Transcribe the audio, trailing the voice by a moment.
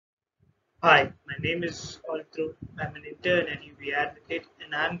Hi, my name is ARITRO. I'm an intern at ubAdvocate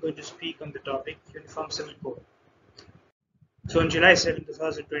and I'm going to speak on the topic Uniform Civil Code. So on July 7,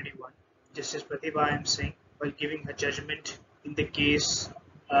 2021, Justice Pratibha M. Singh, while giving her judgment in the case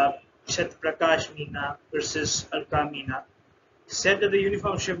Shat Prakash Meena versus Alka Meena, said that the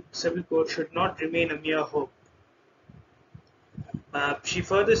Uniform Civil Code should not remain a mere hope. She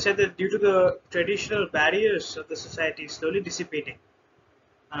further said that due to the traditional barriers of the society slowly dissipating,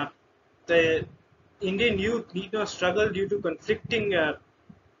 uh, the Indian youth need not struggle due to conflicting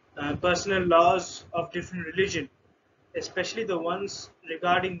personal laws of different religion, especially the ones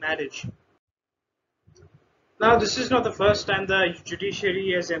regarding marriage. Now, this is not the first time the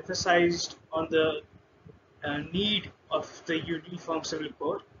judiciary has emphasized on the need of the Uniform Civil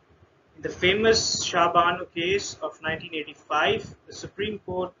Code. In the famous Shah Banu case of 1985, the Supreme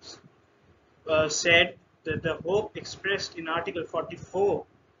Court said that the hope expressed in Article 44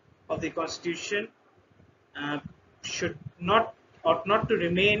 of the Constitution uh, should not ought not to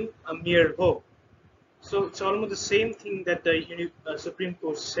remain a mere hope. So it's almost the same thing that the Supreme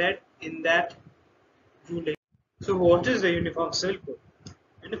Court said in that ruling. So what is the Uniform Civil Code?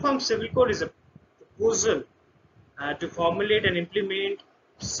 Uniform Civil Code is a proposal to formulate and implement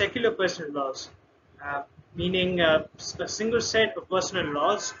secular personal laws, meaning a single set of personal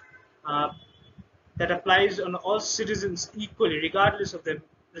laws uh, that applies on all citizens equally, regardless of their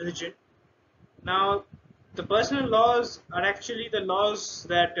religion. Now, the personal laws are actually the laws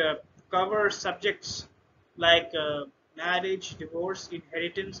that cover subjects like marriage, divorce,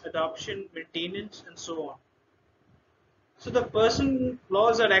 inheritance, adoption, maintenance, and so on. So the personal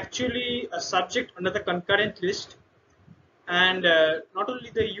laws are actually a subject under the concurrent list, and not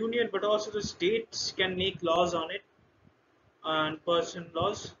only the union but also the states can make laws on it, and personal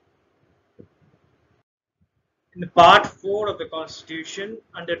laws. In the Part 4 of the Constitution,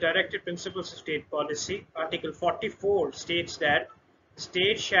 under Directive Principles of State Policy, Article 44 states that the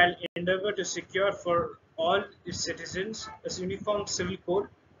state shall endeavour to secure for all its citizens a uniform civil code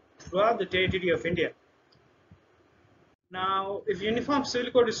throughout the territory of India. Now, if uniform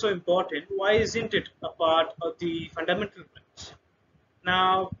civil code is so important, why isn't it a part of the fundamental rights?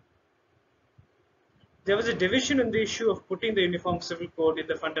 Now, there was a division on the issue of putting the uniform civil code in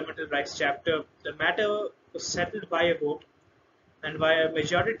the fundamental rights chapter. The matter was settled by a vote, and by a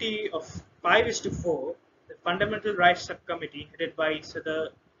majority of 5 is to 4, the Fundamental Rights Subcommittee, headed by Sardar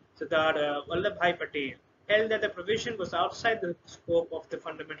Vallabhbhai Patel, held that the provision was outside the scope of the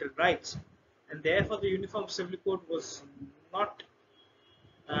fundamental rights, and therefore the Uniform Civil Code was not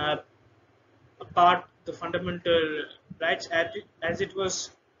uh, a part of the fundamental rights as it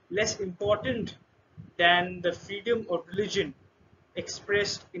was less important than the freedom of religion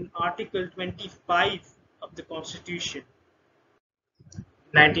expressed in Article 25 of the Constitution.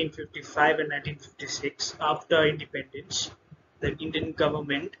 1955 and 1956, after independence, the Indian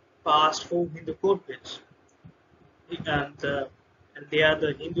government passed four Hindu code bills. And, and they are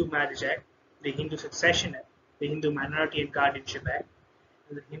the Hindu Marriage Act, the Hindu Succession Act, the Hindu Minority and Guardianship Act,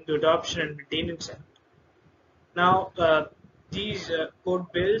 and the Hindu Adoption and Maintenance Act. Now, these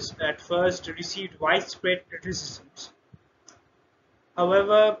code bills at first received widespread criticisms.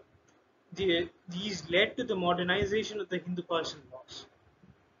 However, these led to the modernization of the Hindu personal laws.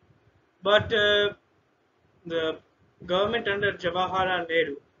 But the government under Jawaharlal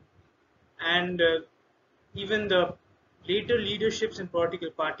Nehru and even the later leaderships and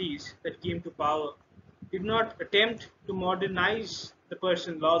political parties that came to power did not attempt to modernize the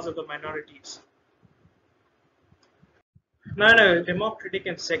personal laws of the minorities. Now, in a democratic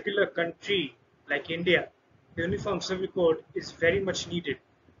and secular country like India, the Uniform Civil Code is very much needed.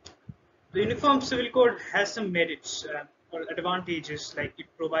 The Uniform Civil Code has some merits or advantages, like it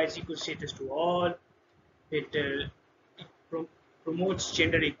provides equal status to all, it promotes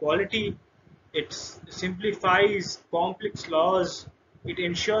gender equality, it simplifies complex laws, it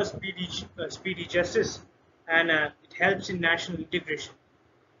ensures speedy justice, and it helps in national integration.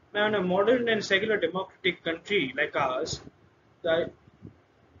 Now, in a modern and secular democratic country like ours, the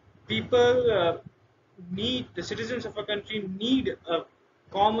people the citizens of a country need a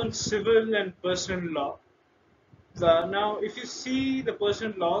common civil and personal law. Now, if you see the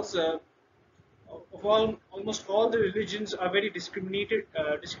personal laws of almost all the religions are very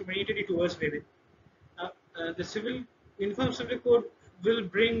discriminatory towards women. The Uniform Civil Code will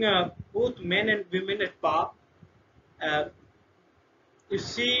bring both men and women at par. Uh, you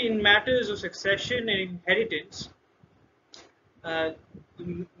see, in matters of succession and inheritance, uh,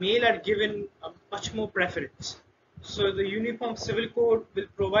 the male are given a much more preference. So the Uniform Civil Code will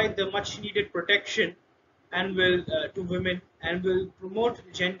provide the much needed protection and will to women and will promote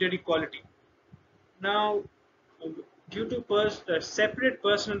gender equality. Now, due to separate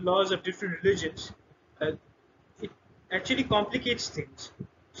personal laws of different religions, uh, it actually complicates things.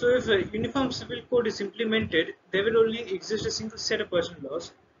 So, if a uniform civil code is implemented, there will only exist a single set of personal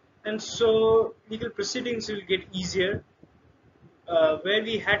laws, and so legal proceedings will get easier. Where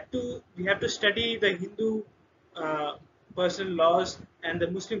we have to study the Hindu uh, personal laws and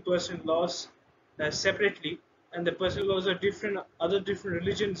the Muslim personal laws separately, and the personal laws of different other different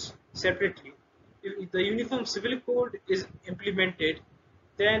religions separately. If the Uniform Civil Code is implemented,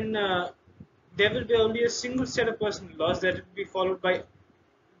 then there will be only a single set of personal laws that will be followed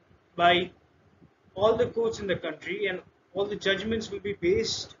by all the courts in the country, and all the judgments will be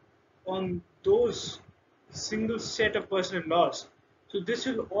based on those single set of personal laws. So this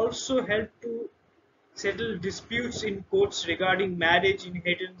will also help to settle disputes in courts regarding marriage,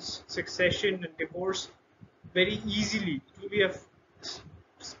 inheritance, succession, and divorce very easily. It will be a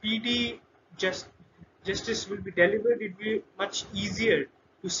speedy justice will be delivered. It will be much easier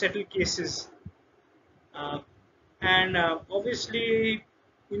to settle cases. Uh, and obviously,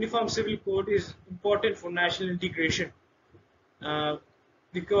 uniform civil code is important for national integration uh,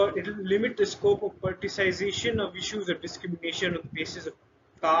 because it will limit the scope of politicization of issues of discrimination on the basis of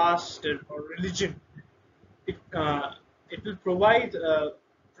caste or religion. It will provide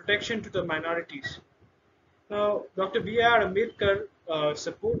protection to the minorities. Now, Dr. B.R. Ambedkar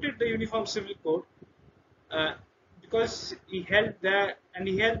supported the Uniform Civil Code uh, because he held that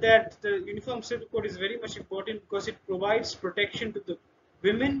the Uniform Civil Code is very much important because it provides protection to the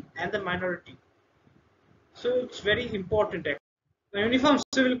women and the minority. So it's very important. The Uniform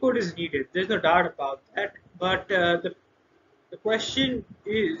Civil Code is needed. There's no doubt about that. But the question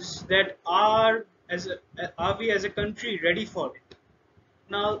is that are we as a country ready for it?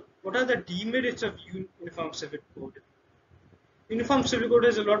 Now, what are the demerits of Uniform Civil Code? Uniform Civil Code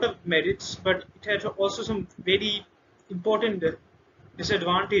has a lot of merits, but it has also some very important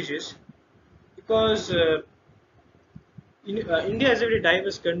disadvantages because India is a very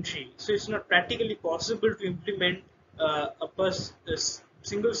diverse country, so it's not practically possible to implement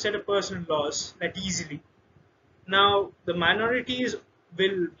single set of personal laws that easily. Now, the minorities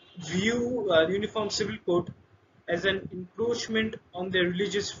will view the Uniform Civil Code as an encroachment on their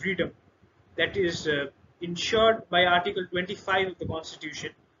religious freedom that is ensured by Article 25 of the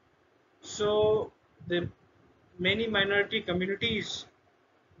Constitution. So, the many minority communities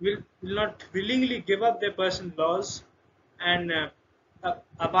will not willingly give up their personal laws and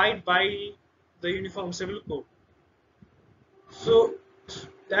abide by the Uniform Civil Code. So,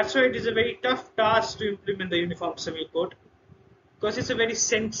 that's why it is a very tough task to implement the Uniform Civil Code because it's a very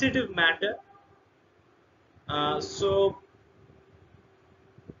sensitive matter. So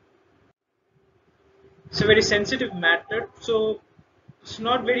it's a very sensitive matter. So it's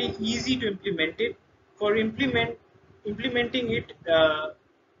not very easy to implement it. For implementing it,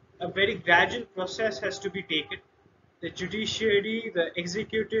 a very gradual process has to be taken. The judiciary, the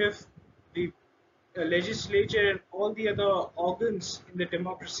executive, the legislature, and all the other organs in the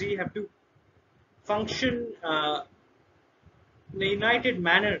democracy have to function in a united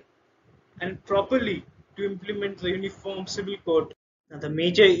manner and properly to implement the Uniform Civil Code. Now, the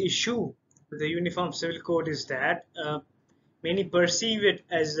major issue with the Uniform Civil Code is that many perceive it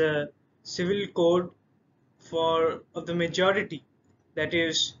as a civil code for of the majority. That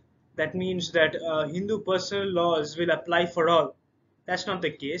means that Hindu personal laws will apply for all. That's not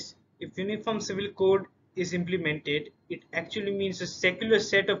the case. If Uniform Civil Code is implemented, it actually means a secular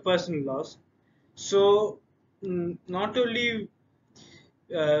set of personal laws. So not only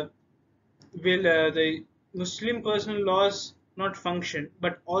uh, will the Muslim personal laws not function,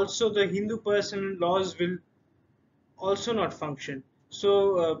 but also the Hindu personal laws will also not function.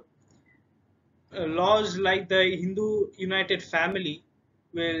 So laws like the Hindu United Family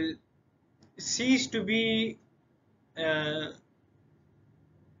will cease to be uh,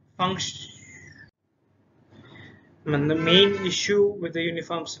 function. And the main issue with the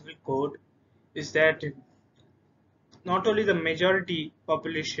Uniform Civil Code is that not only the majority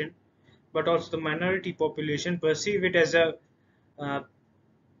population but also the minority population perceive it as a uh,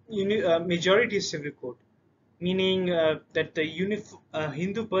 majority civil code, meaning that the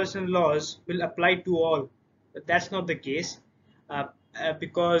Hindu personal laws will apply to all. But that's not the case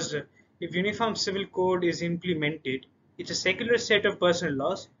because if Uniform Civil Code is implemented, it's a secular set of personal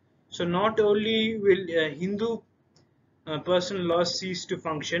laws. So not only will Hindu personal laws cease to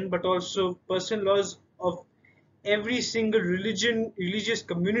function, but also personal laws of every single religious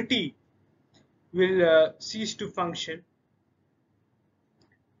community will cease to function.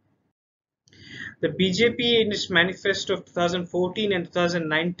 The BJP in its manifesto of 2014 and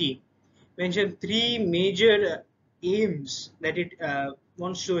 2019 mention three major aims that it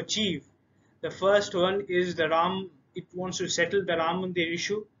wants to achieve. The first one is it wants to settle the Ram Mandir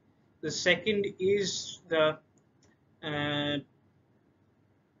issue. The second is the uh,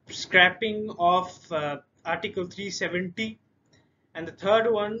 scrapping of Article 370, and the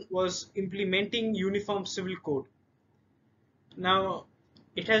third one was implementing Uniform Civil Code. Now,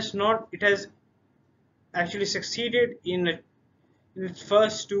 it has actually succeeded in its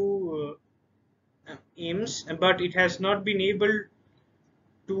first two aims, but it has not been able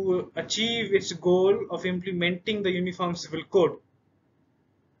to achieve its goal of implementing the Uniform Civil Code.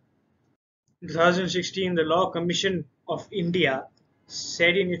 In 2016, the Law Commission of India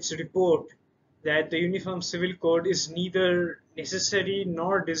said in its report that the Uniform Civil Code is neither necessary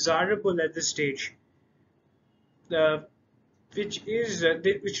nor desirable at this stage, which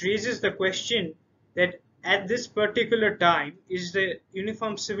raises the question that at this particular time, is the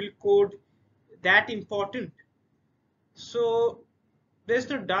Uniform Civil Code that important? So there's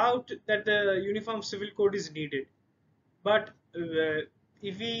no doubt that the Uniform Civil Code is needed. But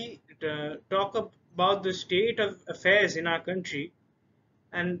if we talk about the state of affairs in our country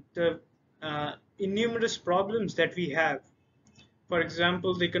and the innumerous problems that we have, for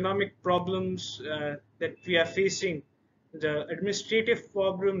example, the economic problems that we are facing, the administrative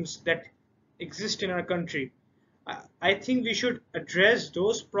problems that exist in our country, I think we should address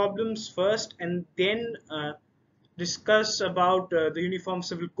those problems first and then discuss about the Uniform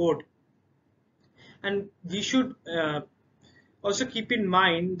Civil Code. And we should also keep in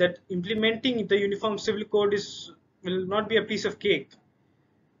mind that implementing the Uniform Civil Code will not be a piece of cake.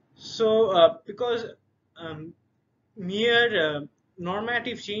 So, because mere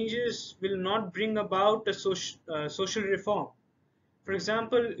normative changes will not bring about a social reform. For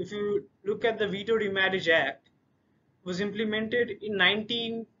example, if you look at the Veto Remarriage Act, was implemented in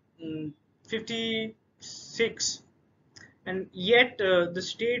 1956, and yet the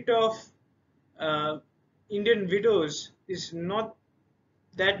state of uh, Indian widows is not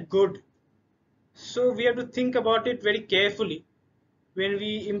that good. So we have to think about it very carefully when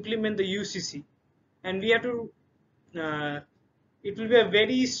we implement the UCC, and we have to. Uh, it will be a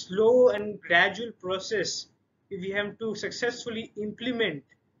very slow and gradual process if we have to successfully implement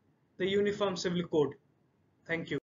the Uniform Civil Code. Thank you.